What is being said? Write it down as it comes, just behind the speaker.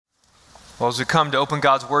Well, as we come to open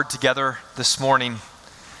God's Word together this morning,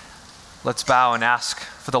 let's bow and ask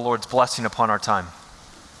for the Lord's blessing upon our time.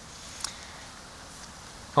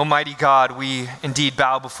 Almighty God, we indeed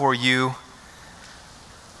bow before you,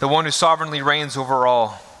 the one who sovereignly reigns over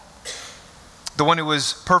all, the one who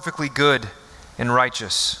is perfectly good and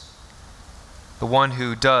righteous, the one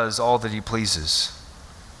who does all that he pleases.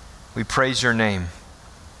 We praise your name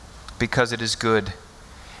because it is good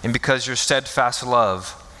and because your steadfast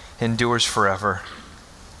love endures forever.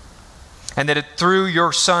 And that through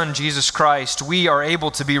your Son, Jesus Christ, we are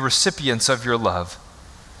able to be recipients of your love.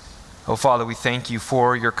 Oh, Father, we thank you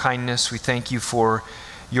for your kindness. We thank you for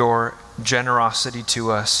your generosity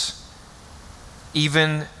to us.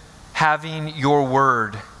 Even having your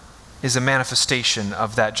word is a manifestation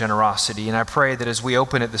of that generosity. And I pray that as we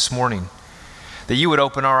open it this morning, that you would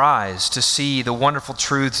open our eyes to see the wonderful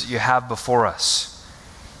truths that you have before us,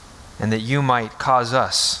 and that you might cause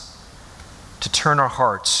us to turn our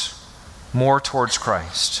hearts more towards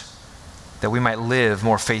Christ, that we might live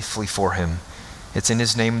more faithfully for him. It's in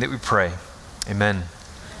his name that we pray. Amen.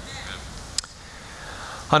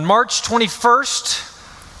 On March 21st,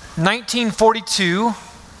 1942,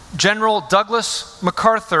 General Douglas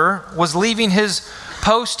MacArthur was leaving his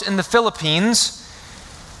post in the Philippines,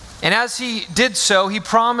 and as he did so, he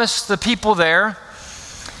promised the people there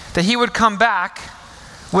that he would come back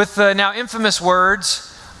with the now infamous words,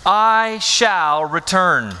 "I shall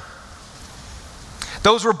return."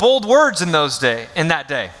 Those were bold words in that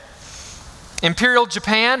day. Imperial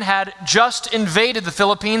Japan had just invaded the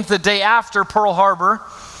Philippines the day after Pearl Harbor,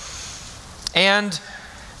 and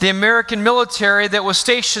the American military that was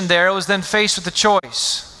stationed there was then faced with a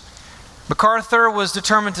choice. MacArthur was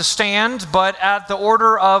determined to stand, but at the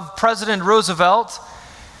order of President Roosevelt,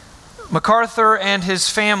 MacArthur and his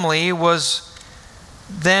family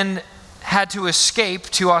had to escape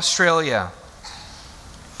to Australia.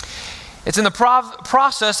 It's in the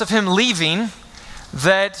process of him leaving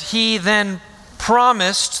that he then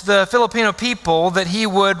promised the Filipino people that he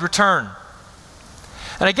would return.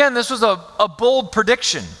 And again, this was a bold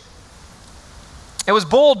prediction. It was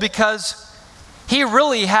bold because he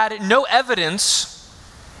really had no evidence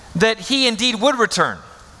that he indeed would return.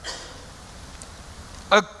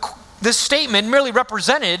 This statement merely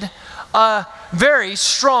represented a very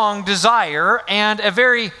strong desire and a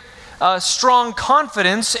very strong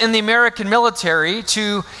confidence in the American military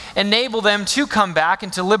to enable them to come back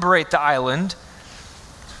and to liberate the island.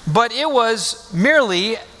 But it was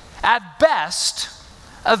merely, at best,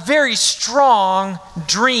 a very strong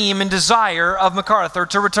dream and desire of MacArthur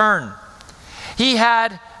to return. He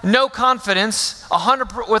had no confidence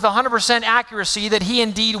with 100% accuracy that he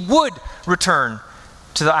indeed would return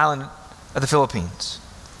to the island of the Philippines.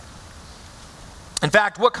 In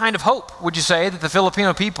fact, what kind of hope would you say that the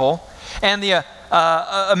Filipino people and the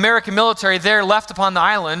American military there left upon the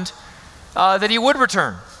island that he would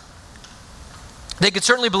return? They could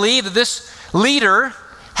certainly believe that this leader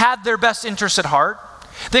had their best interests at heart.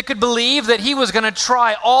 They could believe that he was going to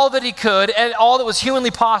try all that he could and all that was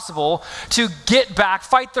humanly possible to get back,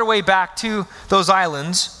 fight their way back to those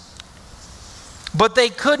islands. But they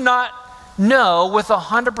could not know with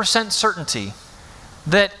 100% certainty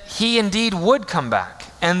that he indeed would come back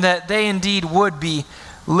and that they indeed would be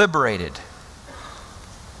liberated.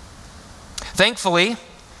 Thankfully,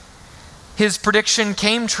 his prediction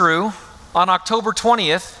came true on October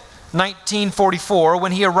 20th, 1944,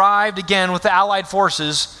 when he arrived again with the Allied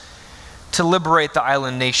forces to liberate the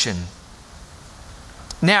island nation.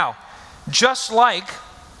 Now, just like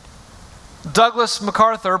Douglas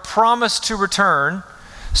MacArthur promised to return,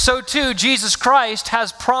 so too Jesus Christ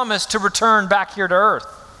has promised to return back here to earth.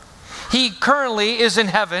 He currently is in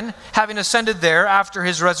heaven, having ascended there after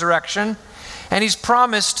his resurrection, and he's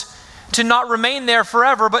promised to not remain there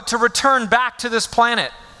forever, but to return back to this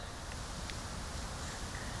planet.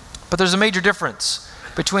 But there's a major difference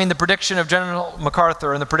between the prediction of General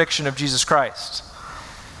MacArthur and the prediction of Jesus Christ.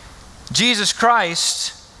 Jesus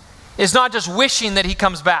Christ is not just wishing that he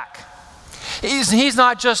comes back. He's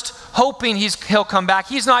not just hoping he'll come back.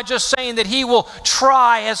 He's not just saying that he will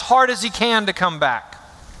try as hard as he can to come back.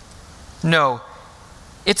 No,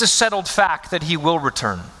 it's a settled fact that he will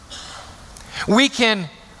return. We can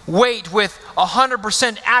wait with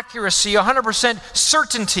 100% accuracy, 100%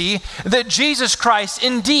 certainty that Jesus Christ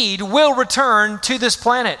indeed will return to this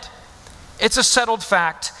planet. It's a settled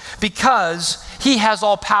fact because he has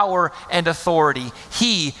all power and authority.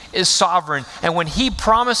 He is sovereign. And when he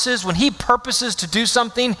promises, when he purposes to do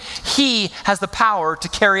something, he has the power to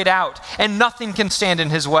carry it out. And nothing can stand in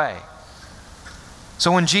his way.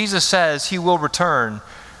 So when Jesus says he will return,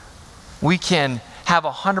 we can have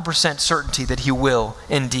 100% certainty that he will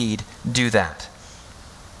indeed do that.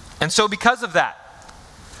 And so because of that,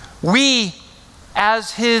 we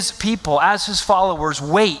as his people, as his followers,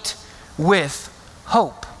 wait with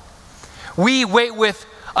hope. We wait with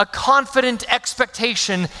a confident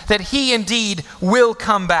expectation that he indeed will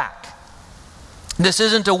come back. This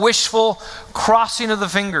isn't a wishful crossing of the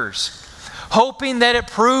fingers, hoping that it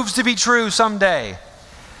proves to be true someday.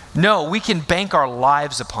 No, we can bank our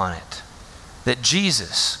lives upon it, that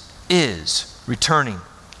Jesus is returning.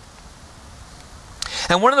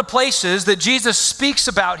 And one of the places that Jesus speaks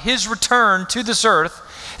about his return to this earth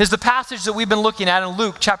is the passage that we've been looking at in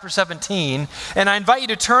Luke chapter 17. And I invite you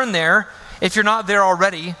to turn there, if you're not there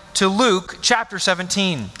already, to Luke chapter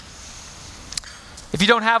 17. If you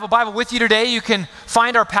don't have a Bible with you today, you can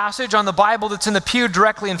find our passage on the Bible that's in the pew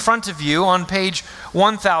directly in front of you on page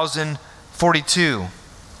 1042.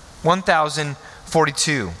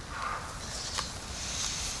 1042.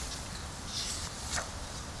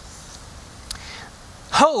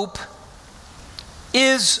 Hope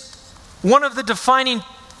is one of the defining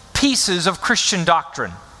pieces of Christian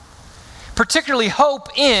doctrine. Particularly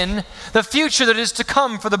hope in the future that is to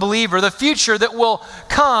come for the believer, the future that will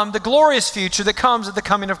come, the glorious future that comes at the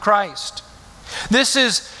coming of Christ. This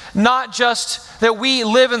is not just that we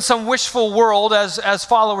live in some wishful world as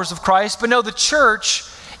followers of Christ, but no, the church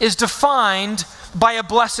is defined by a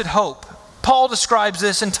blessed hope. Paul describes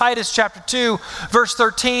this in Titus chapter 2, verse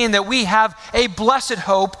 13, that we have a blessed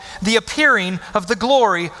hope, the appearing of the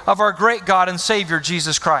glory of our great God and Savior,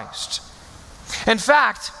 Jesus Christ. In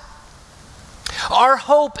fact, our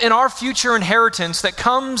hope in our future inheritance that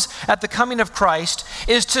comes at the coming of Christ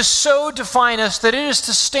is to so define us that it is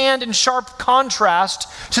to stand in sharp contrast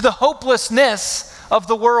to the hopelessness of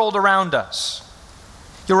the world around us.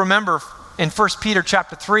 You'll remember in 1 Peter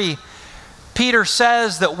chapter 3, Peter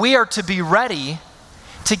says that we are to be ready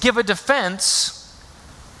to give a defense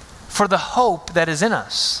for the hope that is in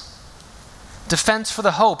us. Defense for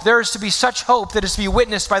the hope. There is to be such hope that is to be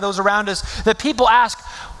witnessed by those around us that people ask,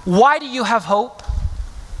 why do you have hope?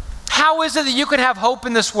 How is it that you can have hope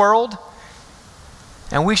in this world?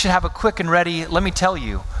 And we should have a quick and ready, let me tell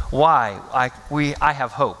you why I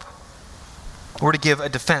have hope. We're to give a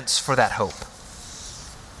defense for that hope.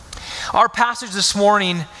 Our passage this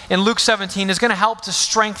morning in Luke 17 is going to help to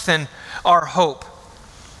strengthen our hope.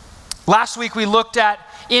 Last week we looked at,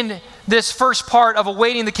 in this first part of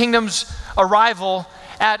awaiting the kingdom's arrival,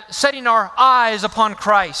 at setting our eyes upon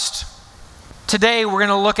Christ. Today we're going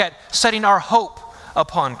to look at setting our hope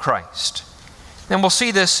upon Christ. And we'll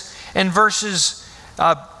see this in verses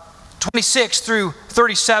 26 through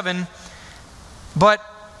 37. But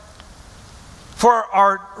for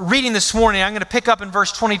our reading this morning, I'm going to pick up in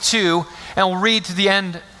verse 22 and we'll read to the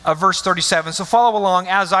end of verse 37. So follow along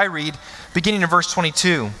as I read, beginning in verse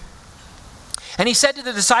 22. And he said to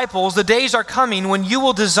the disciples, the days are coming when you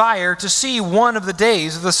will desire to see one of the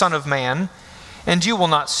days of the Son of Man, and you will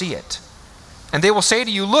not see it. And they will say to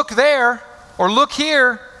you, look there, or look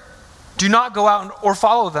here. Do not go out or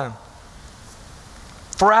follow them.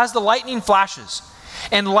 For as the lightning flashes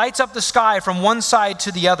and lights up the sky from one side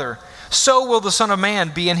to the other, so will the Son of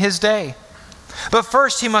Man be in his day. But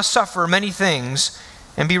first he must suffer many things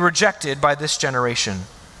and be rejected by this generation.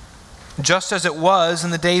 Just as it was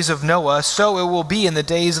in the days of Noah, so it will be in the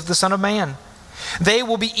days of the Son of Man. They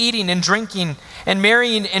will be eating and drinking and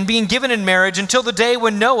marrying and being given in marriage until the day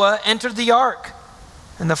when Noah entered the ark,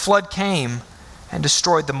 and the flood came and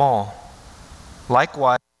destroyed them all.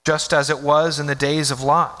 Likewise, just as it was in the days of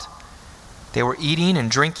Lot. They were eating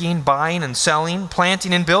and drinking, buying and selling,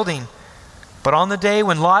 planting and building. But on the day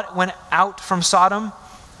when Lot went out from Sodom,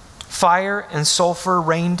 fire and sulfur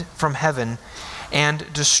rained from heaven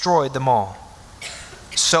and destroyed them all.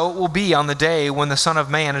 So it will be on the day when the Son of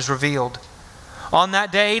Man is revealed. On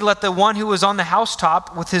that day, let the one who is on the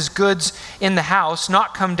housetop with his goods in the house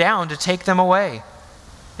not come down to take them away.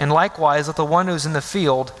 And likewise, let the one who is in the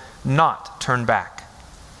field not turn back.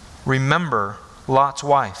 Remember Lot's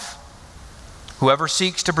wife. Whoever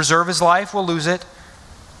seeks to preserve his life will lose it,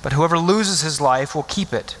 but whoever loses his life will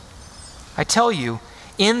keep it. I tell you,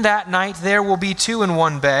 in that night there will be two in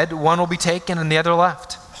one bed, one will be taken and the other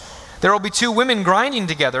left. There will be two women grinding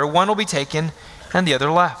together, one will be taken and the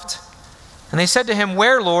other left. And they said to him,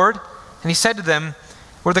 where, Lord? And he said to them,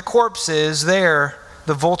 where the corpse is, there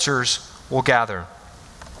the vultures will gather.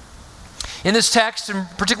 In this text, and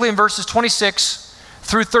particularly in verses 26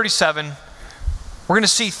 through 37, we're going to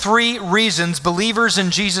see three reasons believers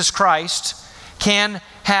in Jesus Christ can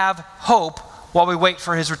have hope while we wait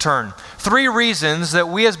for his return. Three reasons that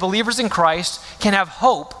we as believers in Christ can have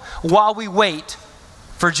hope while we wait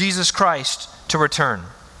for Jesus Christ to return.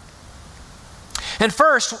 And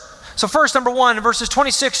first, number one, in verses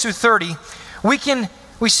 26 through 30,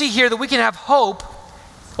 we see here that we can have hope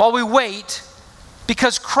while we wait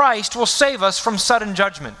because Christ will save us from sudden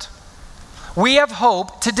judgment. We have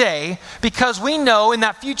hope today because we know in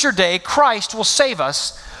that future day Christ will save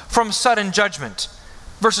us from sudden judgment.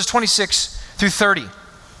 Verses 26 through 30.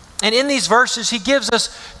 And in these verses, he gives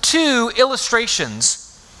us two illustrations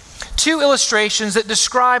that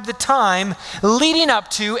describe the time leading up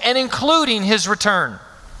to and including his return.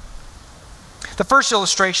 The first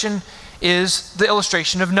illustration is the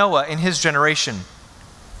illustration of Noah and his generation.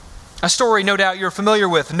 A story no doubt you're familiar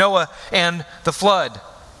with, Noah and the flood.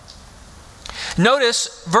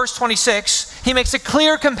 Notice verse 26, he makes a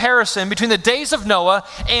clear comparison between the days of Noah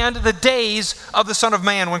and the days of the Son of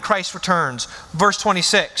Man when Christ returns. Verse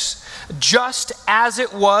 26, just as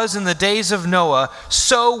it was in the days of Noah,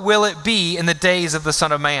 so will it be in the days of the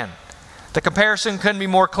Son of Man. The comparison couldn't be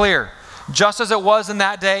more clear. Just as it was in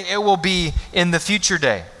that day, it will be in the future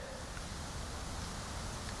day.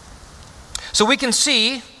 So we can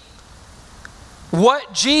see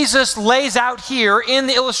what Jesus lays out here in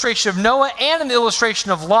the illustration of Noah and in the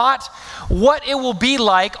illustration of Lot, what it will be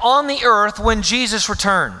like on the earth when Jesus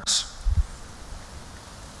returns.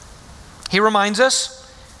 He reminds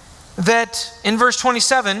us that in verse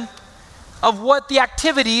 27 of what the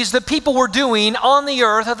activities that people were doing on the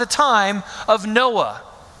earth at the time of Noah.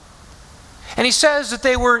 And he says that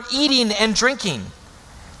they were eating and drinking.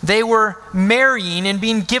 They were marrying and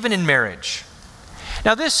being given in marriage.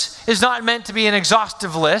 Now, this is not meant to be an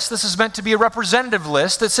exhaustive list. This is meant to be a representative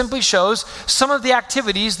list that simply shows some of the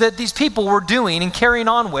activities that these people were doing and carrying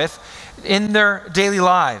on with in their daily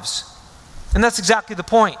lives. And that's exactly the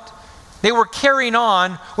point. They were carrying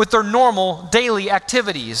on with their normal daily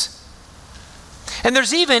activities. And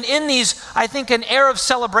there's even in these, I think, an air of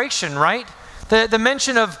celebration, right? The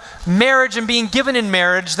mention of marriage and being given in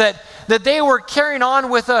marriage, that they were carrying on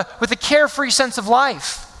with a carefree sense of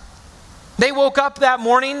life. They woke up that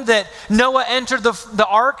morning that Noah entered the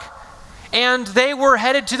ark, and they were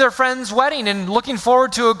headed to their friend's wedding and looking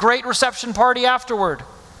forward to a great reception party afterward,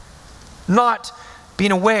 not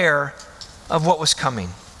being aware of what was coming.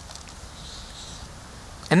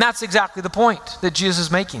 And that's exactly the point that Jesus is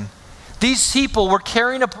making. These people were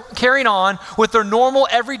carrying on with their normal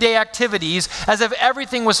everyday activities as if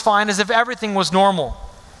everything was fine, as if everything was normal.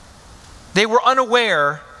 They were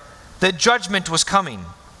unaware that judgment was coming.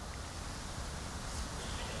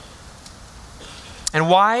 And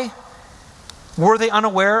why were they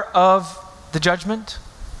unaware of the judgment?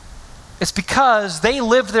 It's because they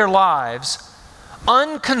lived their lives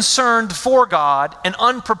unconcerned for God and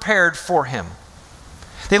unprepared for Him.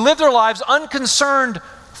 They lived their lives unconcerned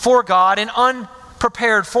for God and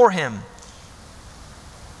unprepared for Him.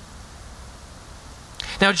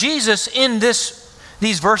 Now, Jesus in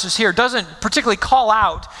these verses here doesn't particularly call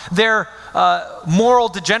out their moral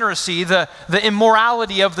degeneracy, the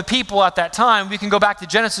immorality of the people at that time. We can go back to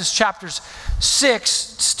Genesis 6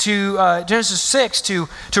 to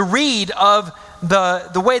read of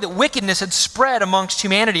the way that wickedness had spread amongst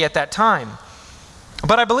humanity at that time.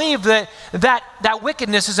 But I believe that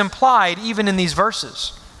wickedness is implied even in these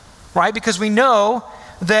verses, right? Because we know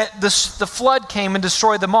that the flood came and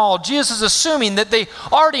destroyed them all. Jesus is assuming that they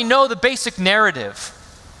already know the basic narrative.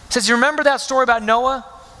 He says, you remember that story about Noah?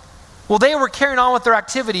 Well, they were carrying on with their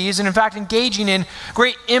activities and in fact engaging in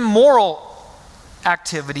great immoral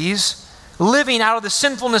activities, living out of the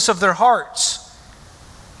sinfulness of their hearts.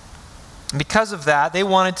 And because of that, they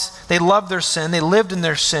loved their sin, they lived in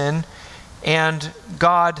their sin, and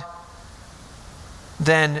God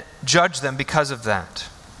then judged them because of that.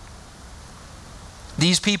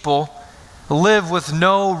 These people live with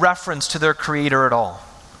no reference to their Creator at all.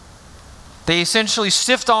 They essentially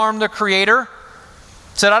stiff-armed their Creator,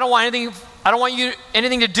 said, I don't want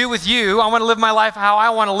anything to do with you. I want to live my life how I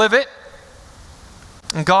want to live it.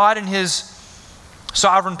 And God in His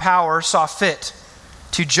sovereign power saw fit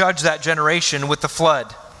to judge that generation with the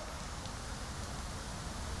flood.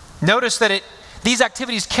 Notice that these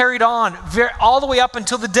activities carried on all the way up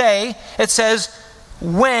until the day, it says,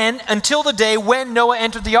 until the day when Noah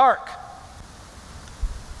entered the ark.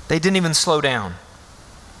 They didn't even slow down.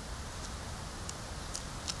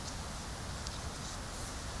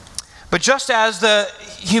 But just as the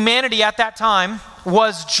humanity at that time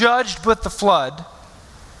was judged with the flood,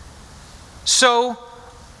 so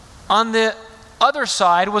on the other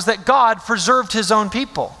side was that God preserved His own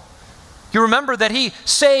people. You remember that He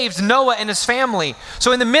saved Noah and his family.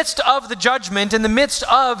 So in the midst of the judgment, in the midst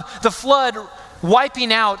of the flood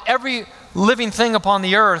wiping out every living thing upon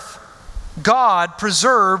the earth, God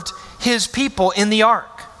preserved his people in the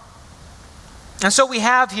ark. And so we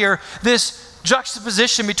have here this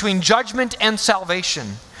juxtaposition between judgment and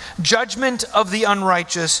salvation. Judgment of the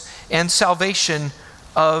unrighteous and salvation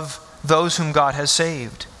of those whom God has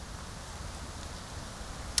saved.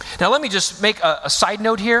 Now let me just make a side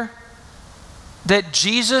note here, that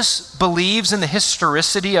Jesus believes in the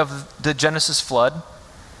historicity of the Genesis flood.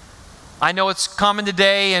 I know it's common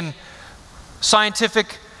today in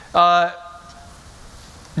scientific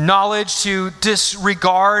knowledge to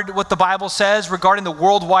disregard what the Bible says regarding the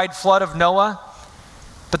worldwide flood of Noah.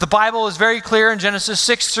 But the Bible is very clear in Genesis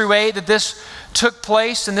 6 through 8 that this took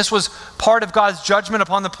place and this was part of God's judgment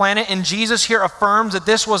upon the planet. And Jesus here affirms that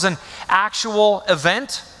this was an actual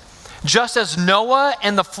event. Just as Noah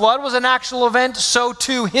and the flood was an actual event, so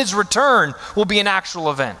too his return will be an actual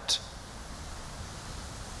event.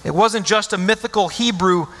 It wasn't just a mythical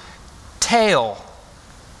Hebrew tale.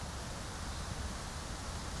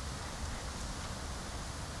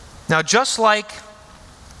 Now, just like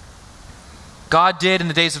God did in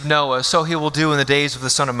the days of Noah, so he will do in the days of the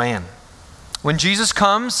Son of Man. When Jesus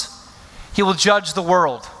comes, he will judge the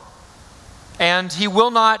world. And he will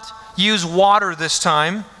not use water this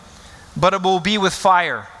time, but it will be with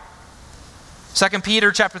fire. 2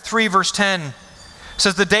 Peter chapter 3, verse 10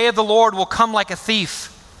 says, "The day of the Lord will come like a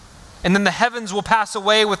thief, and then the heavens will pass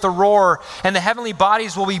away with a roar, and the heavenly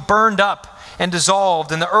bodies will be burned up and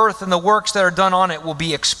dissolved, and the earth and the works that are done on it will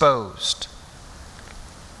be exposed."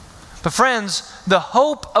 But friends, the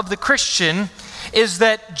hope of the Christian is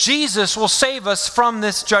that Jesus will save us from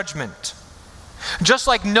this judgment. Just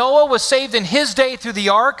like Noah was saved in his day through the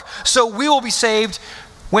ark, so we will be saved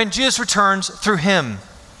when Jesus returns through him.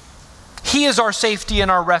 He is our safety and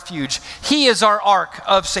our refuge. He is our ark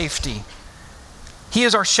of safety. He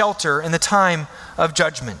is our shelter in the time of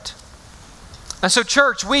judgment. And so,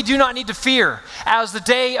 church, we do not need to fear as the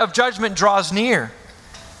day of judgment draws near.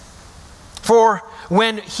 For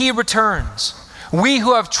when he returns, we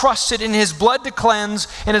who have trusted in his blood to cleanse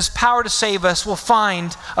and his power to save us will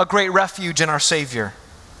find a great refuge in our Savior.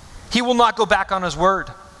 He will not go back on his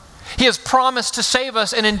word. He has promised to save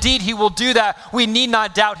us, and indeed he will do that. We need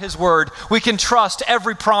not doubt his word. We can trust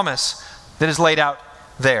every promise that is laid out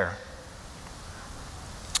there.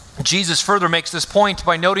 Jesus further makes this point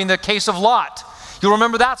by noting the case of Lot. You'll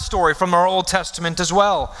remember that story from our Old Testament as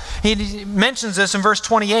well. He mentions this in verse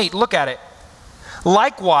 28. Look at it.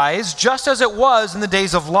 "Likewise, just as it was in the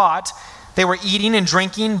days of Lot, they were eating and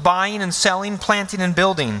drinking, buying and selling, planting and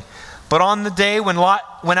building. But on the day when Lot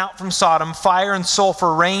went out from Sodom, fire and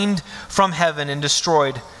sulfur rained from heaven and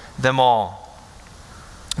destroyed them all."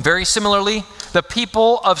 Very similarly, the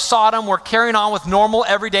people of Sodom were carrying on with normal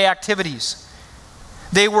everyday activities.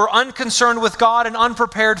 They were unconcerned with God and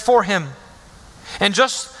unprepared for him. And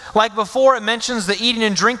just like before, it mentions the eating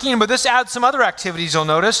and drinking, but this adds some other activities you'll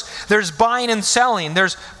notice. There's buying and selling.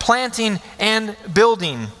 There's planting and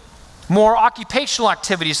building. More occupational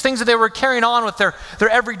activities, things that they were carrying on with their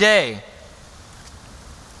everyday.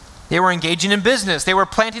 They were engaging in business. They were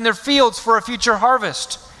planting their fields for a future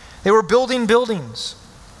harvest. They were building buildings.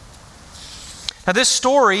 Now, this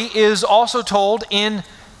story is also told in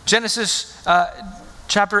Genesis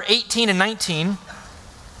chapter 18 and 19.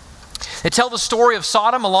 They tell the story of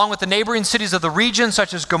Sodom along with the neighboring cities of the region,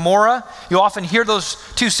 such as Gomorrah. You often hear those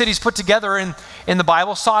two cities put together in the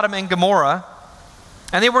Bible, Sodom and Gomorrah.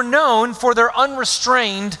 And they were known for their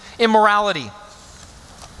unrestrained immorality.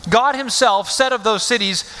 God himself said of those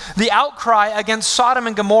cities, "The outcry against Sodom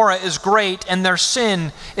and Gomorrah is great, and their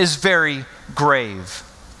sin is very grave."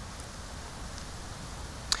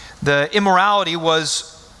 The immorality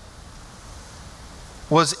was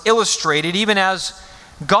illustrated even as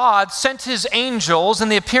God sent his angels in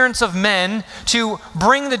the appearance of men to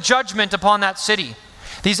bring the judgment upon that city.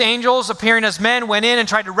 These angels, appearing as men, went in and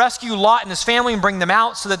tried to rescue Lot and his family and bring them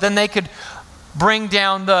out so that then they could bring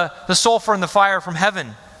down the sulfur and the fire from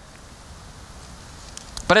heaven.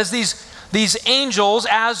 But as these angels,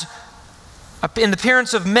 as in the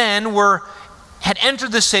appearance of men, had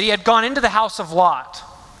entered the city, had gone into the house of Lot,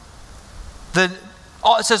 it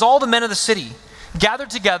says all the men of the city gathered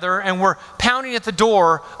together and were pounding at the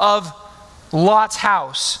door of Lot's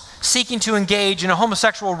house, seeking to engage in a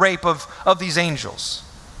homosexual rape of these angels.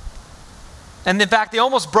 And in fact, they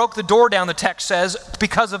almost broke the door down, the text says,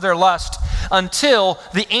 because of their lust, until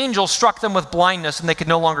the angel struck them with blindness and they could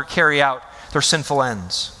no longer carry out their sinful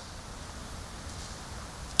ends.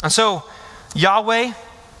 And so, Yahweh,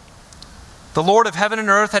 the Lord of heaven and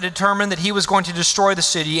earth, had determined that he was going to destroy the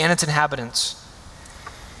city and its inhabitants.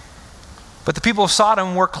 But the people of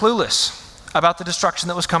Sodom were clueless about the destruction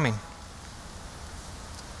that was coming.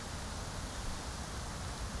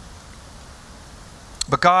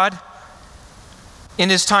 But God, in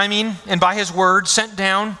his timing and by his word, sent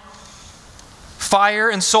down fire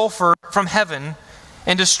and sulfur from heaven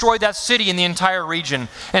and destroyed that city and the entire region.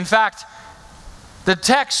 In fact, the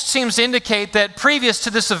text seems to indicate that previous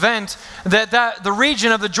to this event, that the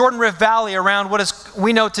region of the Jordan Rift Valley around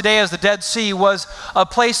we know today as the Dead Sea was a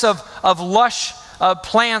place of lush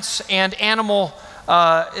plants and animal.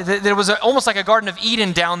 There was almost like a Garden of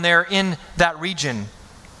Eden down there in that region.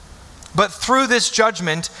 But through this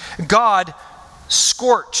judgment, God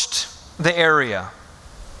scorched the area.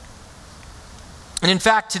 And in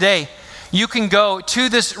fact, today, you can go to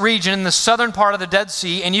this region in the southern part of the Dead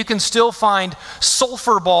Sea, and you can still find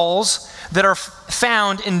sulfur balls that are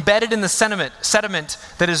found embedded in the sediment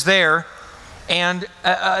that is there, and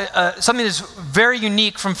something that is very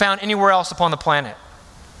unique from found anywhere else upon the planet.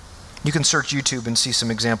 You can search YouTube and see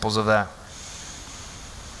some examples of that.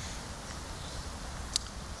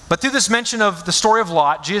 But through this mention of the story of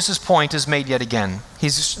Lot, Jesus' point is made yet again.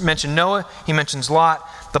 He's mentioned Noah, he mentions Lot.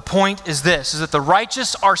 The point is this, is that the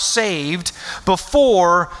righteous are saved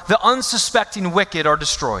before the unsuspecting wicked are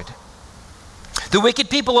destroyed. The wicked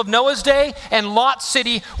people of Noah's day and Lot's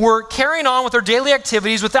city were carrying on with their daily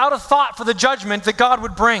activities without a thought for the judgment that God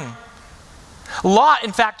would bring. Lot,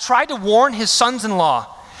 in fact, tried to warn his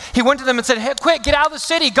sons-in-law. He went to them and said, "Hey, quick, get out of the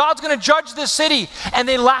city. God's going to judge this city." And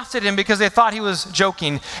they laughed at him because they thought he was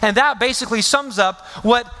joking. And that basically sums up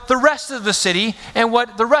what the rest of the city and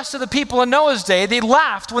what the rest of the people in Noah's day, they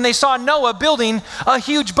laughed when they saw Noah building a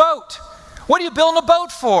huge boat. What are you building a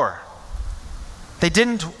boat for? They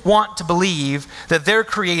didn't want to believe that their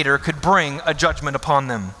Creator could bring a judgment upon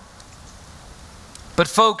them. But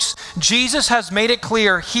folks, Jesus has made it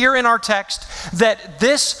clear here in our text that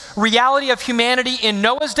this reality of humanity in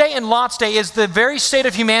Noah's day and Lot's day is the very state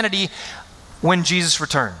of humanity when Jesus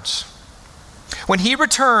returns. When he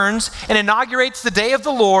returns and inaugurates the day of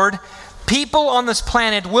the Lord, people on this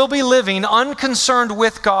planet will be living unconcerned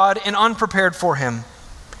with God and unprepared for him.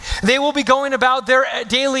 They will be going about their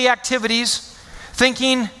daily activities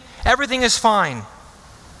thinking everything is fine.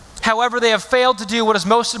 However, they have failed to do what is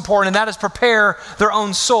most important, and that is prepare their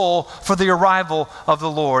own soul for the arrival of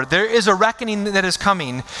the Lord. There is a reckoning that is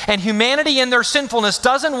coming, and humanity in their sinfulness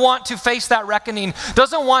doesn't want to face that reckoning,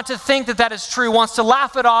 doesn't want to think that that is true, wants to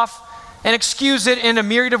laugh it off and excuse it in a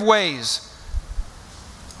myriad of ways.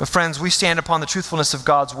 But friends, we stand upon the truthfulness of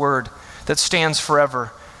God's word that stands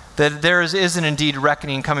forever, that there is an indeed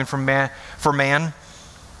reckoning coming for man.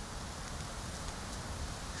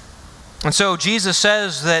 And so Jesus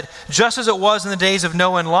says that just as it was in the days of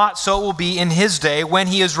Noah and Lot, so it will be in his day when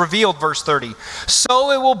he is revealed, verse 30.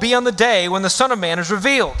 So it will be on the day when the Son of Man is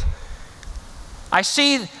revealed. I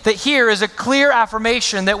see that here is a clear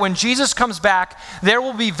affirmation that when Jesus comes back, there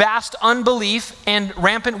will be vast unbelief and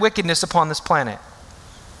rampant wickedness upon this planet.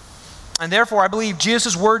 And therefore, I believe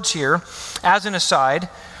Jesus' words here, as an aside,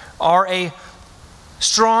 are a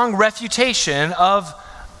strong refutation of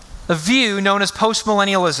a view known as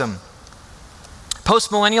postmillennialism.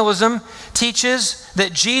 Postmillennialism teaches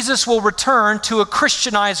that Jesus will return to a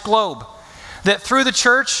Christianized globe, that through the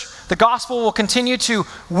church, the gospel will continue to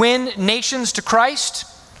win nations to Christ.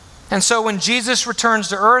 And so when Jesus returns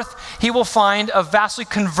to earth, he will find a vastly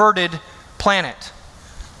converted planet.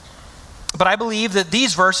 But I believe that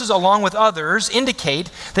these verses, along with others,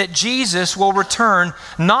 indicate that Jesus will return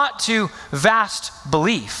not to vast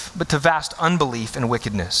belief, but to vast unbelief and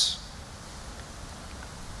wickedness.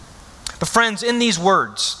 But friends, in these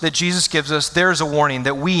words that Jesus gives us, there is a warning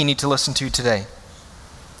that we need to listen to today.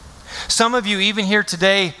 Some of you, even here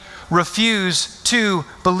today, refuse to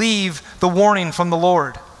believe the warning from the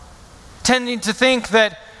Lord, tending to think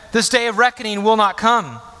that this day of reckoning will not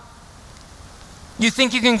come. You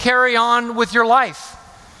think you can carry on with your life.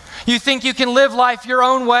 You think you can live life your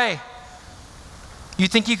own way. You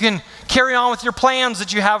think you can carry on with your plans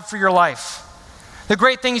that you have for your life. The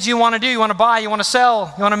great things you want to do, you want to buy, you want to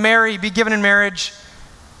sell, you want to marry, be given in marriage,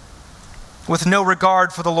 with no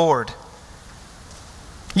regard for the Lord.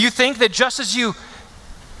 You think that just as you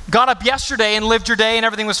got up yesterday and lived your day and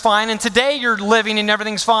everything was fine, and today you're living and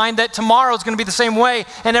everything's fine, that tomorrow is going to be the same way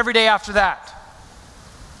and every day after that.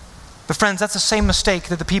 But friends, that's the same mistake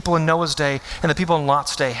that the people in Noah's day and the people in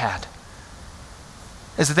Lot's day had.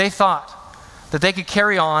 Is that they thought that they could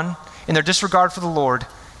carry on in their disregard for the Lord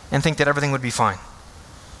and think that everything would be fine.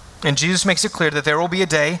 And Jesus makes it clear that there will be a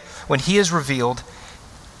day when he is revealed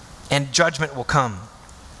and judgment will come.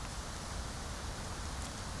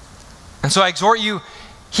 And so I exhort you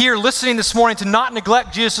here listening this morning to not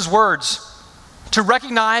neglect Jesus' words, to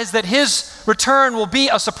recognize that his return will be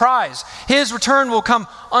a surprise. His return will come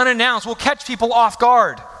unannounced, will catch people off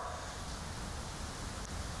guard.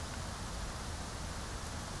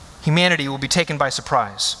 humanity will be taken by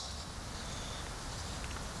surprise.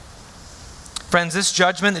 Friends, this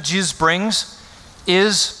judgment that Jesus brings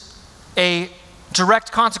is a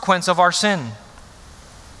direct consequence of our sin.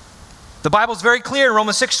 The Bible is very clear in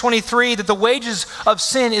Romans 6:23 that the wages of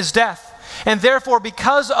sin is death. And therefore,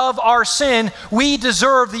 because of our sin, we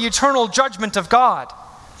deserve the eternal judgment of God.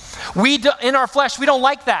 In our flesh, we don't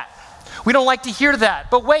like that. We don't like to hear that.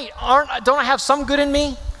 But wait, don't I have some good in me?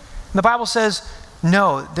 And the Bible says,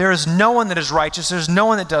 no, there is no one that is righteous. There's no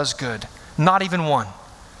one that does good. Not even one.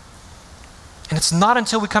 And it's not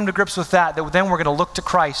until we come to grips with that then we're going to look to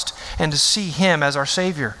Christ and to see Him as our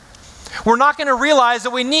Savior. We're not going to realize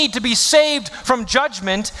that we need to be saved from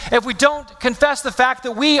judgment if we don't confess the fact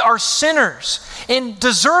that we are sinners and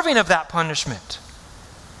deserving of that punishment.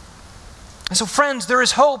 And so, friends, there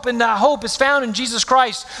is hope, and that hope is found in Jesus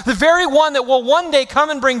Christ. The very one that will one day come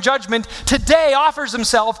and bring judgment, today offers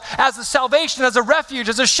Himself as a salvation, as a refuge,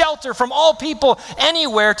 as a shelter from all people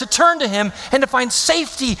anywhere to turn to Him and to find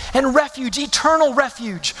safety and refuge, eternal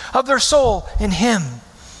refuge of their soul in Him.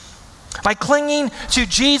 By clinging to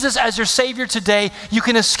Jesus as your Savior today, you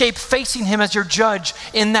can escape facing Him as your judge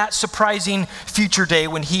in that surprising future day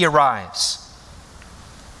when He arrives.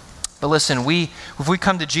 But listen, if we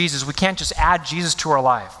come to Jesus, we can't just add Jesus to our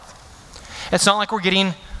life. It's not like we're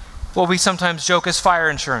getting what we sometimes joke as fire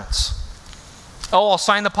insurance. Oh, I'll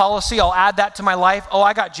sign the policy, I'll add that to my life. Oh,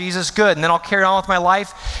 I got Jesus, good. And then I'll carry on with my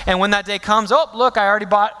life. And when that day comes, oh, look, I already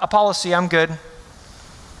bought a policy, I'm good.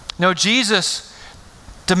 No, Jesus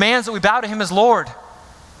demands that we bow to Him as Lord.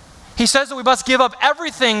 He says that we must give up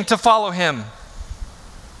everything to follow Him.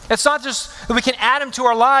 It's not just that we can add Him to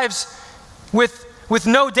our lives with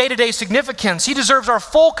no day-to-day significance. He deserves our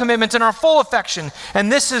full commitment and our full affection. And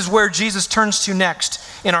this is where Jesus turns to next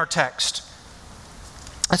in our text.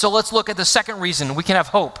 And so let's look at the second reason we can have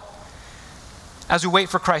hope as we wait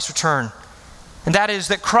for Christ's return. And that is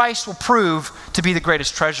that Christ will prove to be the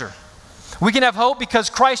greatest treasure. We can have hope because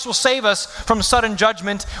Christ will save us from sudden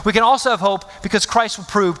judgment. We can also have hope because Christ will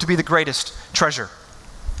prove to be the greatest treasure.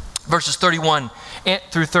 Verses 31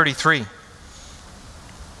 through 33.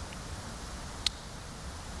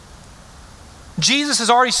 Jesus has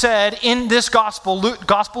already said in this Gospel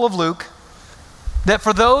of Luke, that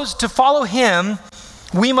for those to follow Him,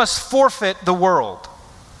 we must forfeit the world.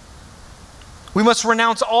 We must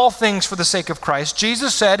renounce all things for the sake of Christ.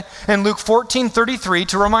 Jesus said in Luke 14:33,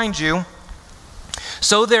 to remind you,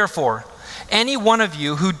 so therefore, any one of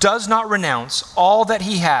you who does not renounce all that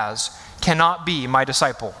he has cannot be my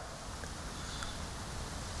disciple.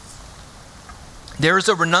 There is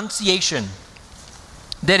a renunciation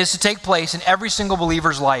that is to take place in every single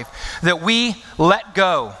believer's life, that we let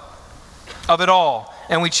go of it all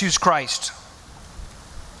and we choose Christ.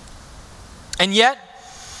 And yet,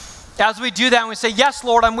 as we do that and we say, yes,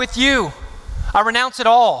 Lord, I'm with you, I renounce it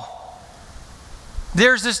all,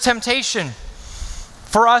 there's this temptation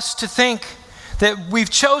for us to think that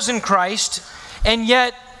we've chosen Christ and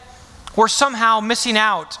yet we're somehow missing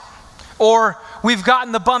out, or we've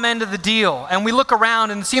gotten the bum end of the deal, and we look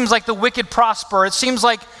around and it seems like the wicked prosper. It seems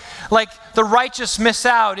like the righteous miss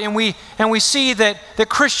out, and we see that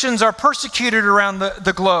Christians are persecuted around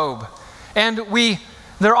the globe, and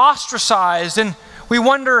they're ostracized, and we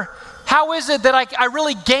wonder, how is it that I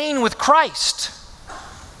really gain with Christ?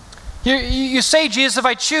 You say, Jesus, if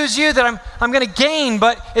I choose you, that I'm going to gain,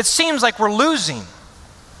 but it seems like we're losing.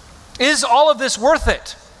 Is all of this worth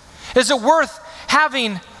it? Is it worth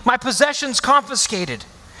having my possessions confiscated?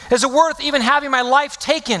 Is it worth even having my life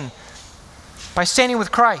taken by standing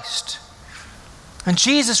with Christ? And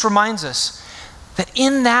Jesus reminds us that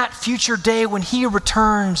in that future day when He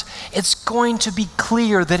returns, it's going to be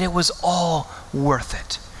clear that it was all worth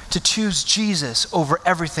it to choose Jesus over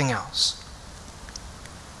everything else.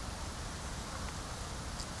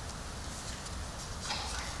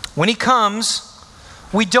 When He comes,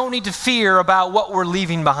 we don't need to fear about what we're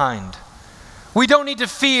leaving behind. We don't need to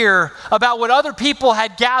fear about what other people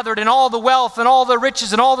had gathered and all the wealth and all the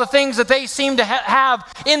riches and all the things that they seem to have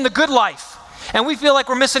in the good life. And we feel like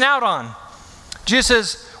we're missing out on. Jesus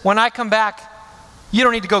says, when I come back, you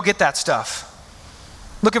don't need to go get that stuff.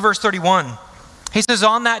 Look at verse 31. He says,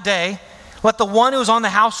 on that day, let the one who is on the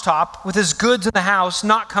housetop with his goods in the house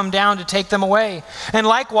not come down to take them away. And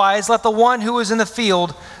likewise, let the one who is in the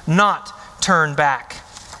field not turn back.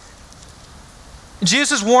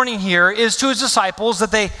 Jesus' warning here is to His disciples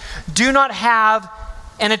that they do not have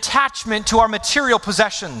an attachment to our material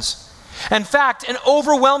possessions. In fact, an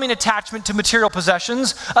overwhelming attachment to material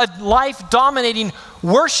possessions, a life-dominating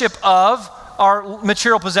worship of our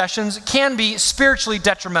material possessions, can be spiritually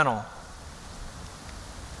detrimental.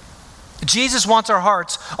 Jesus wants our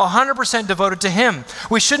hearts 100% devoted to him.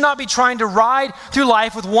 We should not be trying to ride through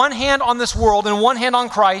life with one hand on this world and one hand on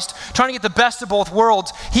Christ, trying to get the best of both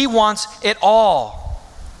worlds. He wants it all.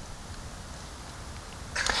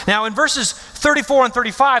 Now, in verses 34 and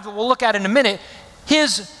 35 that we'll look at in a minute,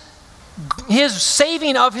 his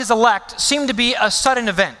saving of his elect seemed to be a sudden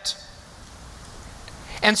event.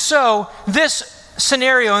 And so this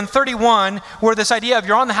scenario in 31, where this idea of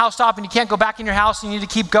you're on the housetop and you can't go back in your house and you need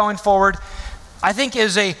to keep going forward, I think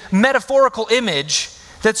is a metaphorical image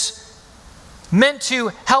that's meant to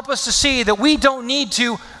help us to see that we don't need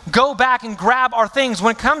to go back and grab our things.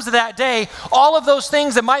 When it comes to that day, all of those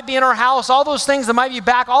things that might be in our house, all those things that might be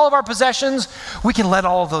back, all of our possessions, we can let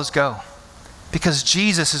all of those go because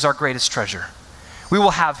Jesus is our greatest treasure. We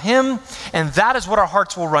will have him, and that is what our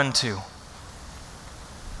hearts will run to.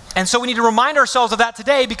 And so we need to remind ourselves of that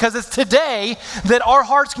today, because it's today that our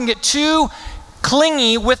hearts can get too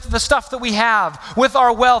clingy with the stuff that we have, with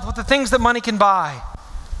our wealth, with the things that money can buy.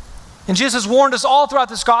 And Jesus has warned us all throughout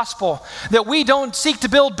this gospel that we don't seek to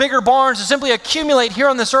build bigger barns to simply accumulate here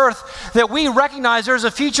on this earth, that we recognize there's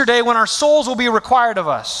a future day when our souls will be required of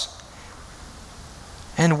us.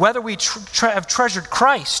 And whether we have treasured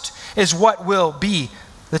Christ is what will be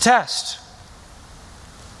the test.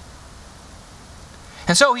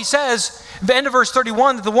 And so he says, at the end of verse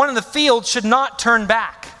 31, that the one in the field should not turn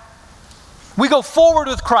back. We go forward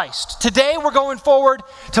with Christ. Today we're going forward.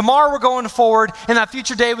 Tomorrow we're going forward. And that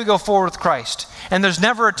future day we go forward with Christ. And there's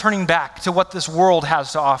never a turning back to what this world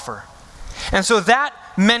has to offer. And so that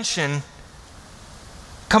mention,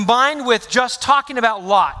 combined with just talking about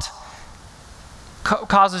Lot,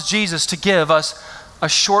 causes Jesus to give us a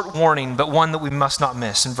short warning, but one that we must not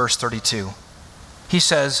miss in verse 32. He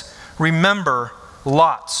says, remember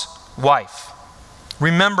Lot's wife.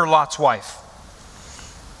 Remember Lot's wife.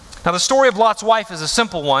 Now, the story of Lot's wife is a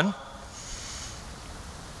simple one,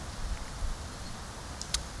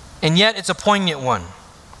 and yet it's a poignant one.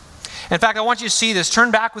 In fact, I want you to see this.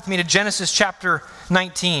 Turn back with me to Genesis chapter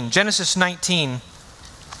 19. Genesis 19.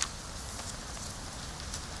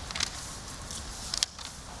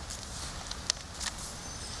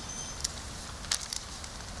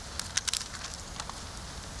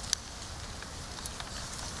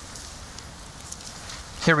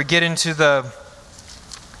 Here we get into the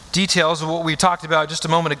details of what we talked about just a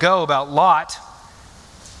moment ago about Lot.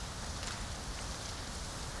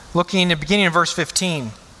 Looking at the beginning of verse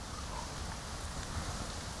 15.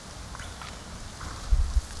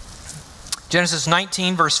 Genesis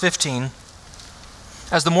 19, verse 15.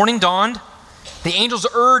 As the morning dawned, the angels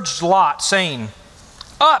urged Lot, saying,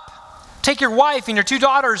 "Up, take your wife and your 2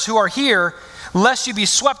 daughters who are here, lest you be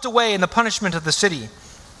swept away in the punishment of the city."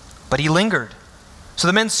 But he lingered. So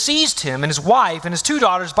the men seized him and his wife and his 2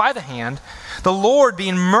 daughters by the hand, the Lord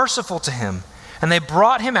being merciful to him. And they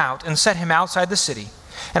brought him out and set him outside the city.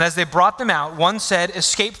 And as they brought them out, one said,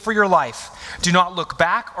 "Escape for your life. Do not look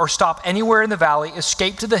back or stop anywhere in the valley.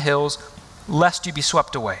 Escape to the hills, lest you be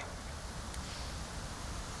swept away."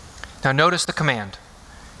 Now notice the command.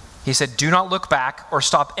 He said, do not look back or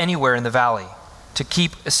stop anywhere in the valley, to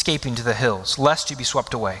keep escaping to the hills, lest you be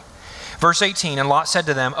swept away. Verse 18, and Lot said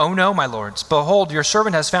to them, "Oh no, my lords, behold, your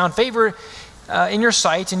servant has found favor in your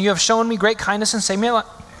sight, and you have shown me great kindness and saved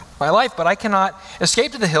my life, but I cannot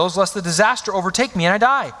escape to the hills, lest the disaster overtake me and I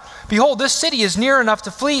die. Behold, this city is near enough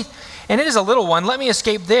to flee, and it is a little one. Let me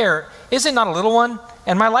escape there. Is it not a little one?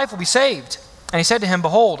 And my life will be saved." And he said to him,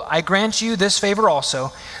 "Behold, I grant you this favor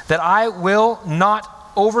also, that I will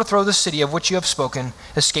not overthrow the city of which you have spoken.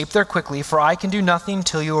 Escape there quickly, for I can do nothing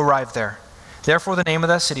till you arrive there." Therefore the name of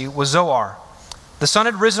that city was Zoar. The sun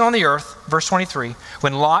had risen on the earth, verse 23,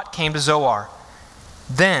 when Lot came to Zoar.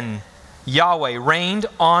 Then Yahweh rained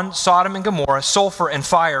on Sodom and Gomorrah sulfur and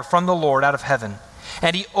fire from the Lord out of heaven.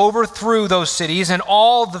 And he overthrew those cities and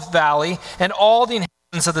all the valley and all the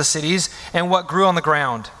inhabitants of the cities and what grew on the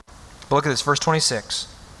ground. But look at this, verse 26.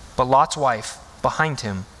 But Lot's wife behind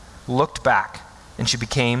him looked back, and she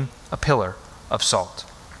became a pillar of salt.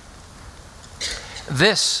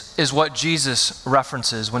 This is what Jesus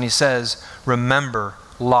references when he says, remember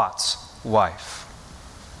Lot's wife.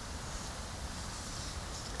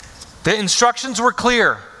 The instructions were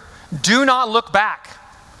clear. Do not look back.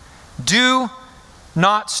 Do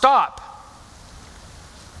not stop.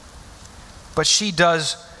 But she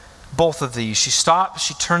does both of these. She stops,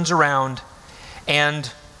 she turns around,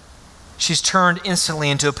 and she's turned instantly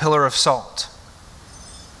into a pillar of salt.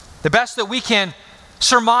 The best that we can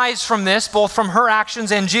surmise from this, both from her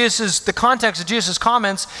actions and the context of Jesus'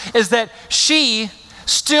 comments, is that she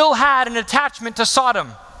still had an attachment to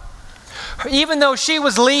Sodom. Even though she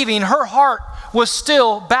was leaving, her heart was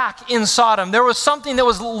still back in Sodom. There was something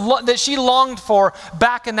that she longed for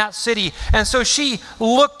back in that city. And so she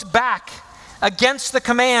looked back against the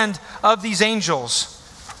command of these angels,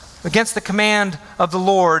 against the command of the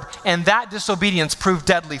Lord, and that disobedience proved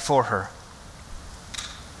deadly for her.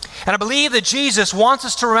 And I believe that Jesus wants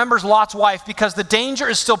us to remember Lot's wife because the danger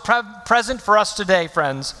is still present for us today,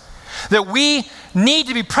 friends. That we need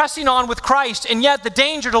to be pressing on with Christ, and yet the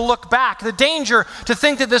danger to look back, the danger to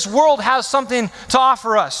think that this world has something to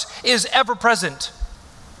offer us is ever present.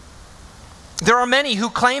 There are many who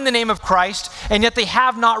claim the name of Christ, and yet they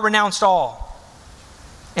have not renounced all.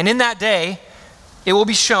 And in that day, it will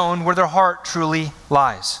be shown where their heart truly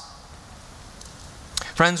lies.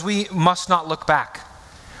 Friends, we must not look back.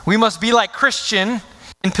 We must be like Christian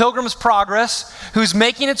in Pilgrim's Progress, who's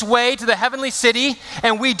making its way to the heavenly city,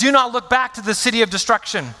 and we do not look back to the city of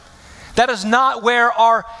destruction. That is not where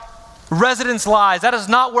our residence lies. That is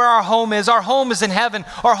not where our home is. Our home is in heaven.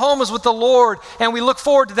 Our home is with the Lord, and we look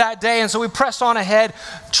forward to that day, and so we press on ahead,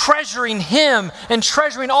 treasuring Him and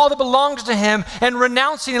treasuring all that belongs to Him and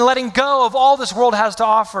renouncing and letting go of all this world has to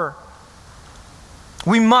offer.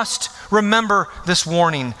 We must remember this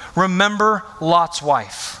warning. Remember Lot's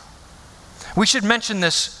wife. We should mention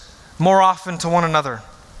this more often to one another.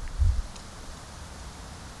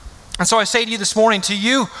 And so I say to you this morning, to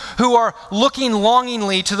you who are looking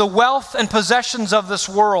longingly to the wealth and possessions of this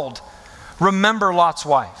world, remember Lot's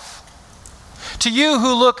wife. To you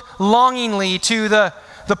who look longingly to the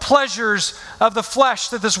pleasures of the flesh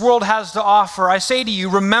that this world has to offer, I say to you,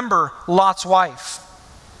 remember Lot's wife.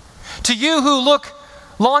 To you who look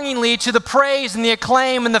longingly to the praise and the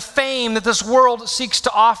acclaim and the fame that this world seeks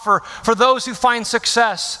to offer for those who find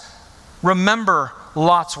success, remember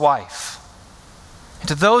Lot's wife. And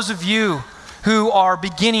to those of you who are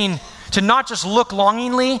beginning to not just look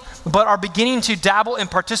longingly, but are beginning to dabble and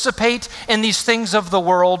participate in these things of the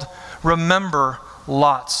world, remember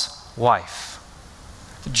Lot's wife.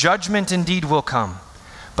 Judgment indeed will come,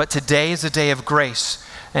 but today is a day of grace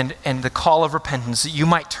and the call of repentance that you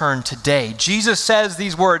might turn today. Jesus says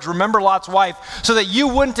these words, remember Lot's wife, so that you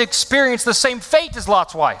wouldn't experience the same fate as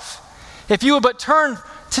Lot's wife. If you would but turn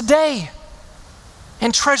today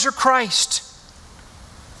and treasure Christ.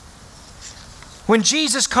 When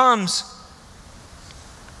Jesus comes,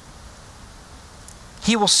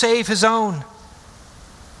 He will save His own.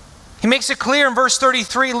 He makes it clear in verse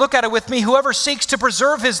 33, look at it with me, whoever seeks to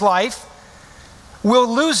preserve his life will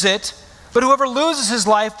lose it, but whoever loses his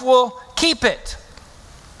life will keep it.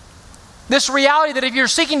 This reality that if you're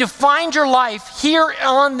seeking to find your life here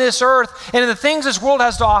on this earth and in the things this world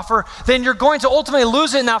has to offer, then you're going to ultimately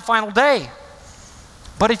lose it in that final day.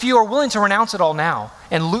 But if you are willing to renounce it all now,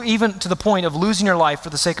 and even to the point of losing your life for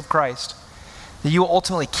the sake of Christ, that you will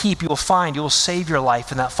ultimately keep, you will find, you will save your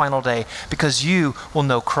life in that final day because you will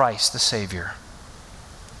know Christ the Savior.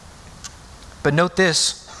 But note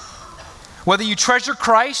this, whether you treasure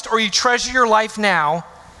Christ or you treasure your life now,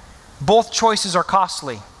 both choices are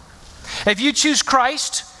costly. If you choose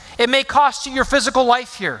Christ, it may cost you your physical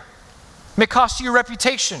life here. It may cost you your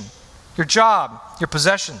reputation, your job, your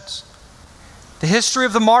possessions. The history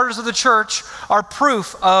of the martyrs of the church are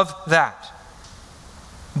proof of that.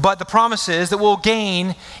 But the promise is that we'll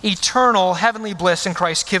gain eternal heavenly bliss in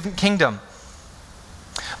Christ's kingdom.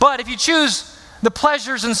 But if you choose the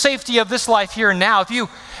pleasures and safety of this life here and now, if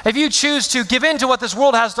you choose to give in to what this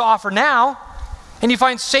world has to offer now, and you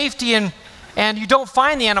find safety and you don't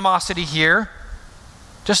find the animosity here,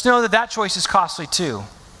 just know that choice is costly too.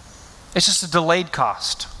 It's just a delayed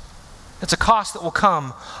cost. It's a cost that will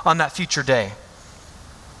come on that future day.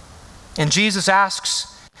 And Jesus asks,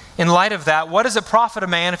 in light of that, what does it profit a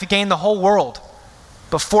man if he gain the whole world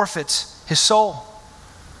but forfeits his soul?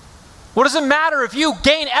 What does it matter if you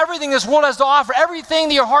gain everything this world has to offer, everything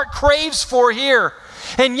that your heart craves for here,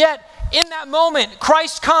 and yet in that moment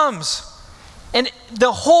Christ comes and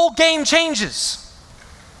the whole game changes.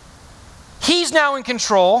 He's now in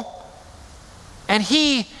control and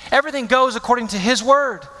everything goes according to His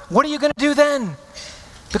word. What are you going to do then?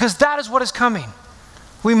 Because that is what is coming.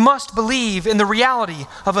 We must believe in the reality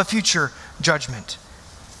of a future judgment.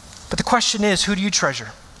 But the question is, who do you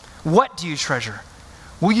treasure? What do you treasure?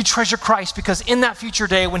 Will you treasure Christ? Because in that future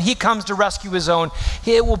day, when He comes to rescue His own,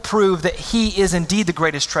 it will prove that He is indeed the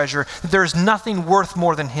greatest treasure, that there is nothing worth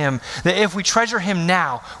more than Him, that if we treasure Him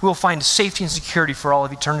now, we will find safety and security for all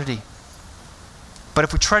of eternity. But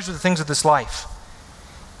if we treasure the things of this life,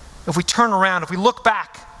 if we turn around, if we look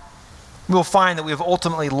back, we will find that we have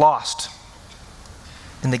ultimately lost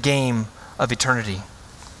in the game of eternity.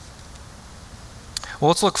 Well,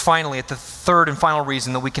 let's look finally at the third and final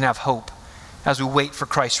reason that we can have hope as we wait for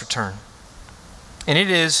Christ's return. And it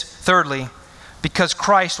is, thirdly, because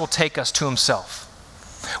Christ will take us to himself.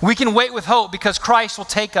 We can wait with hope because Christ will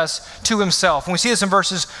take us to himself. And we see this in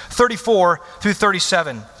verses 34 through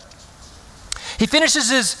 37. He finishes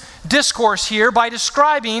his discourse here by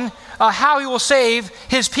describing how he will save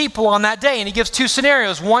his people on that day. And he gives two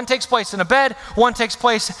scenarios. One takes place in a bed, one takes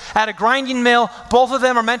place at a grinding mill. Both of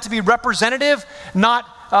them are meant to be representative, not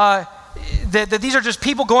that these are just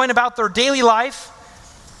people going about their daily life.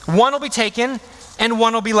 One will be taken and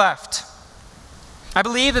one will be left. I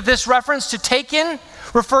believe that this reference to taken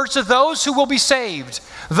refers to those who will be saved.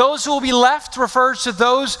 Those who will be left refers to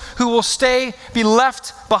those who will be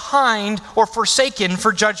left behind or forsaken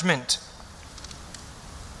for judgment.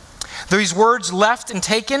 These words left and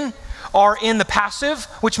taken are in the passive,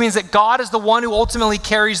 which means that God is the one who ultimately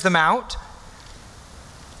carries them out.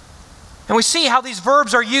 And we see how these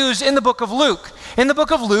verbs are used in the book of Luke. In the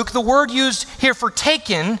book of Luke, the word used here for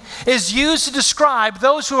taken is used to describe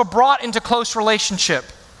those who are brought into close relationship.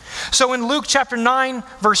 So in Luke chapter 9,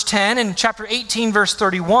 verse 10, and chapter 18, verse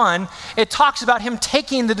 31, it talks about him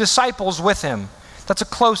taking the disciples with him. That's a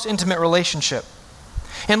close, intimate relationship.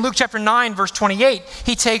 In Luke chapter 9, verse 28,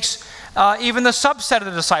 he takes even the subset of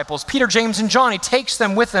the disciples, Peter, James, and John, he takes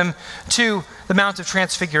them with him to the Mount of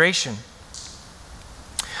Transfiguration.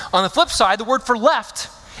 On the flip side, the word for left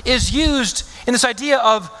is used in this idea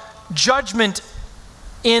of judgment,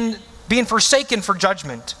 in being forsaken for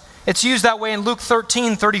judgment. It's used that way in Luke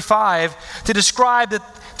 13:35 to describe that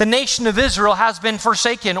the nation of Israel has been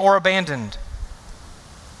forsaken or abandoned.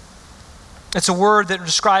 It's a word that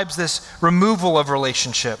describes this removal of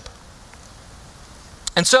relationship.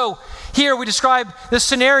 And so here we describe this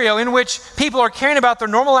scenario in which people are caring about their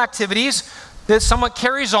normal activities that somewhat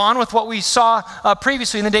carries on with what we saw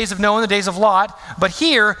previously in the days of Noah and the days of Lot. But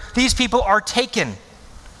here, these people are taken.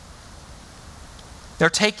 They're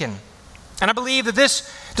taken. And I believe that this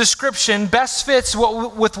description best fits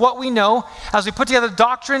with what we know as we put together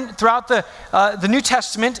doctrine throughout the New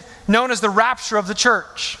Testament known as the rapture of the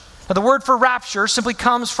church. Now, the word for rapture simply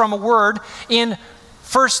comes from a word in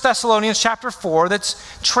 1 Thessalonians chapter 4 that's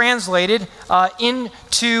translated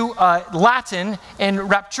into Latin and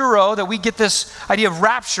rapturo, that we get this idea of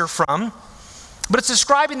rapture from. But it's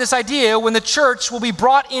describing this idea when the church will be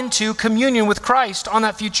brought into communion with Christ on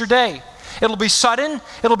that future day. It'll be sudden,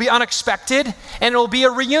 it'll be unexpected, and it'll be a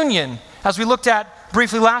reunion, as we looked at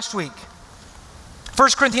briefly last week.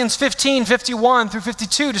 1 Corinthians 15:51 through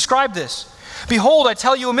 52 describe this. Behold, I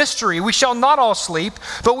tell you a mystery. We shall not all sleep,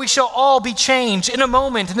 but we shall all be changed in a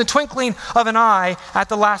moment, in the twinkling of an eye, at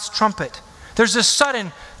the last trumpet. There's this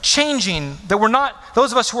sudden changing that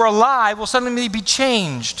those of us who are alive will suddenly be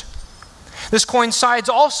changed. This coincides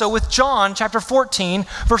also with John chapter 14,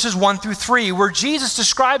 verses 1 through 3, where Jesus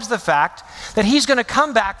describes the fact that he's going to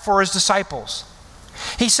come back for his disciples.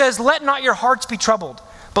 He says, "Let not your hearts be troubled.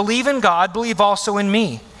 Believe in God, believe also in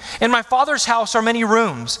me. In my Father's house are many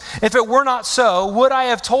rooms. If it were not so, would I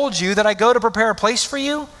have told you that I go to prepare a place for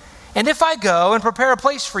you? And if I go and prepare a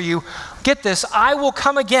place for you," get this, "I will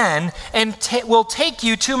come again and will take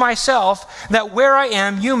you to myself, that where I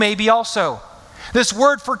am, you may be also." This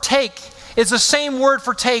word for take is the same word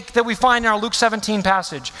for take that we find in our Luke 17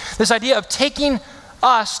 passage. This idea of taking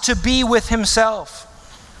us to be with himself.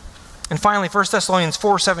 And finally, 1 Thessalonians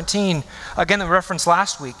 4:17, again that we referenced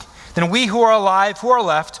last week. "Then we who are alive, who are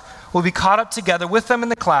left, will be caught up together with them in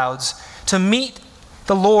the clouds to meet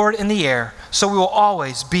the Lord in the air. So we will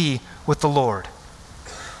always be with the Lord."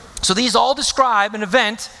 So these all describe an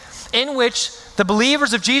event in which the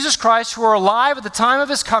believers of Jesus Christ who are alive at the time of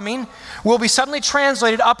his coming will be suddenly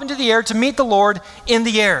translated up into the air to meet the Lord in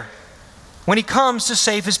the air when he comes to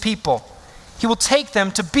save his people. He will take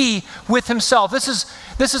them to be with himself. This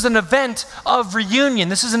is an event of reunion.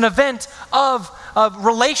 This is an event of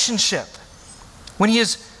relationship. When he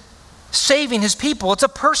is saving his people, it's a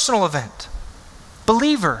personal event.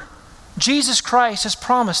 Believer, Jesus Christ has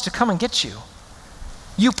promised to come and get you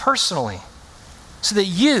personally, so that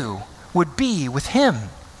you would be with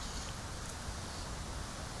him.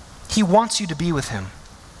 He wants you to be with him,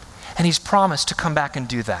 and he's promised to come back and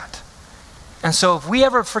do that. And so if we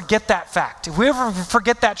ever forget that fact, if we ever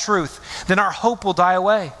forget that truth, then our hope will die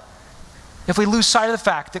away. If we lose sight of the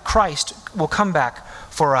fact that Christ will come back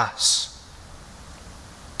for us.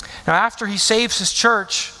 Now, after he saves his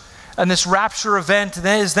church in this rapture event,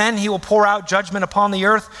 then he will pour out judgment upon the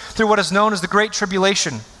earth through what is known as the Great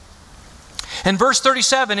Tribulation. And verse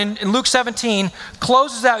 37 in Luke 17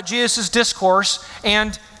 closes out Jesus' discourse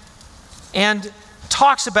and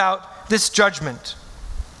talks about this judgment.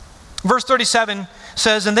 Verse 37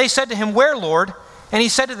 says, "And they said to him, 'Where, Lord?' And he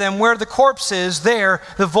said to them, 'Where the corpse is, there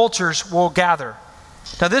the vultures will gather.'"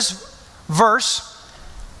 Now this verse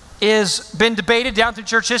has been debated down through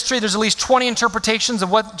church history. There's at least 20 interpretations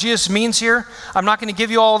of what Jesus means here. I'm not going to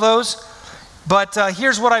give you all those, but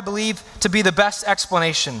here's what I believe to be the best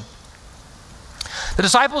explanation. The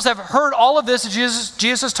disciples have heard all of this that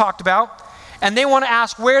Jesus has talked about, and they want to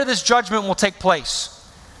ask where this judgment will take place.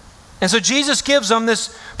 And so Jesus gives them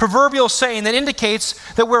this proverbial saying that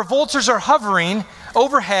indicates that where vultures are hovering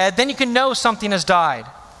overhead, then you can know something has died.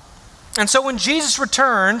 And so when Jesus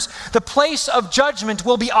returns, the place of judgment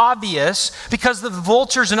will be obvious because of the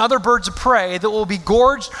vultures and other birds of prey that will be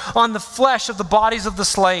gorged on the flesh of the bodies of the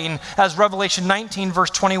slain, as Revelation 19 verse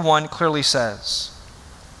 21 clearly says.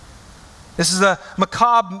 This is a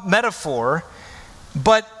macabre metaphor,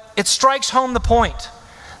 but it strikes home the point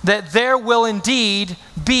that there will indeed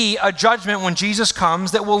be a judgment when Jesus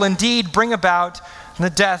comes that will indeed bring about the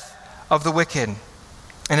death of the wicked,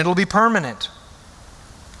 and it'll be permanent.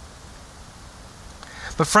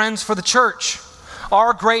 But friends, for the church,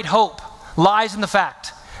 our great hope lies in the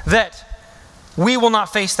fact that we will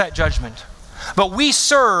not face that judgment, but we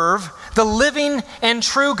serve the living and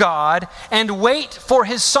true God and wait for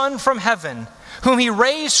his Son from heaven, whom he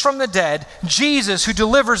raised from the dead, Jesus, who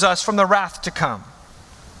delivers us from the wrath to come.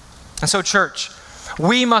 And so, church,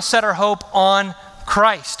 we must set our hope on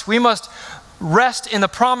Christ. We must rest in the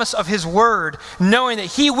promise of his word, knowing that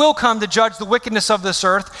he will come to judge the wickedness of this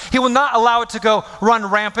earth. He will not allow it to go run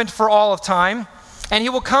rampant for all of time, and he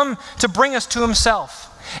will come to bring us to himself.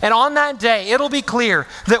 And on that day, it'll be clear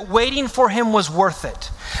that waiting for him was worth it,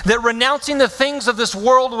 that renouncing the things of this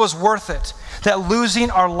world was worth it, that losing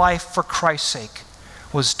our life for Christ's sake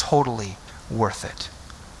was totally worth it.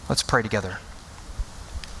 Let's pray together.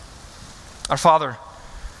 Our Father,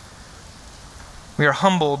 we are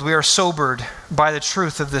humbled, we are sobered by the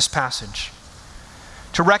truth of this passage,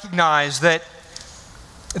 to recognize that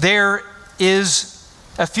there is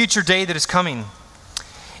a future day that is coming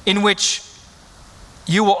in which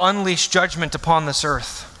you will unleash judgment upon this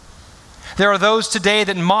earth. There are those today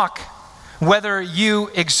that mock whether you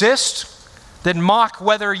exist, that mock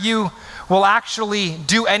whether you will actually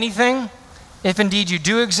do anything, if indeed you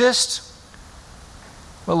do exist.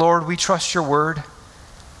 But Lord, we trust your word,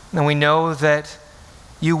 and we know that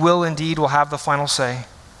you will have the final say.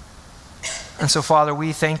 And so, Father,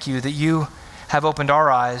 we thank you that you have opened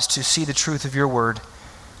our eyes to see the truth of your word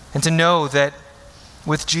and to know that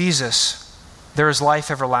with Jesus, there is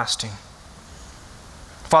life everlasting.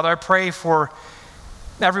 Father, I pray for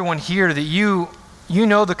everyone here that you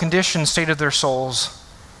know the condition, state of their souls.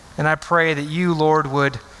 And I pray that you, Lord,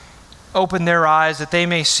 would open their eyes that they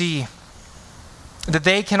may see that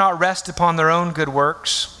they cannot rest upon their own good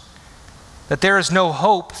works, that there is no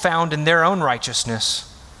hope found in their own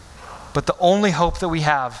righteousness, but the only hope that we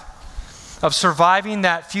have of surviving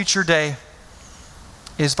that future day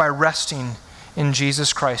is by resting in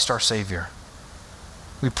Jesus Christ, our Savior.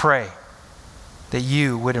 We pray that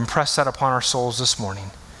you would impress that upon our souls this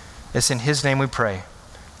morning. It's in his name we pray.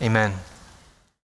 Amen.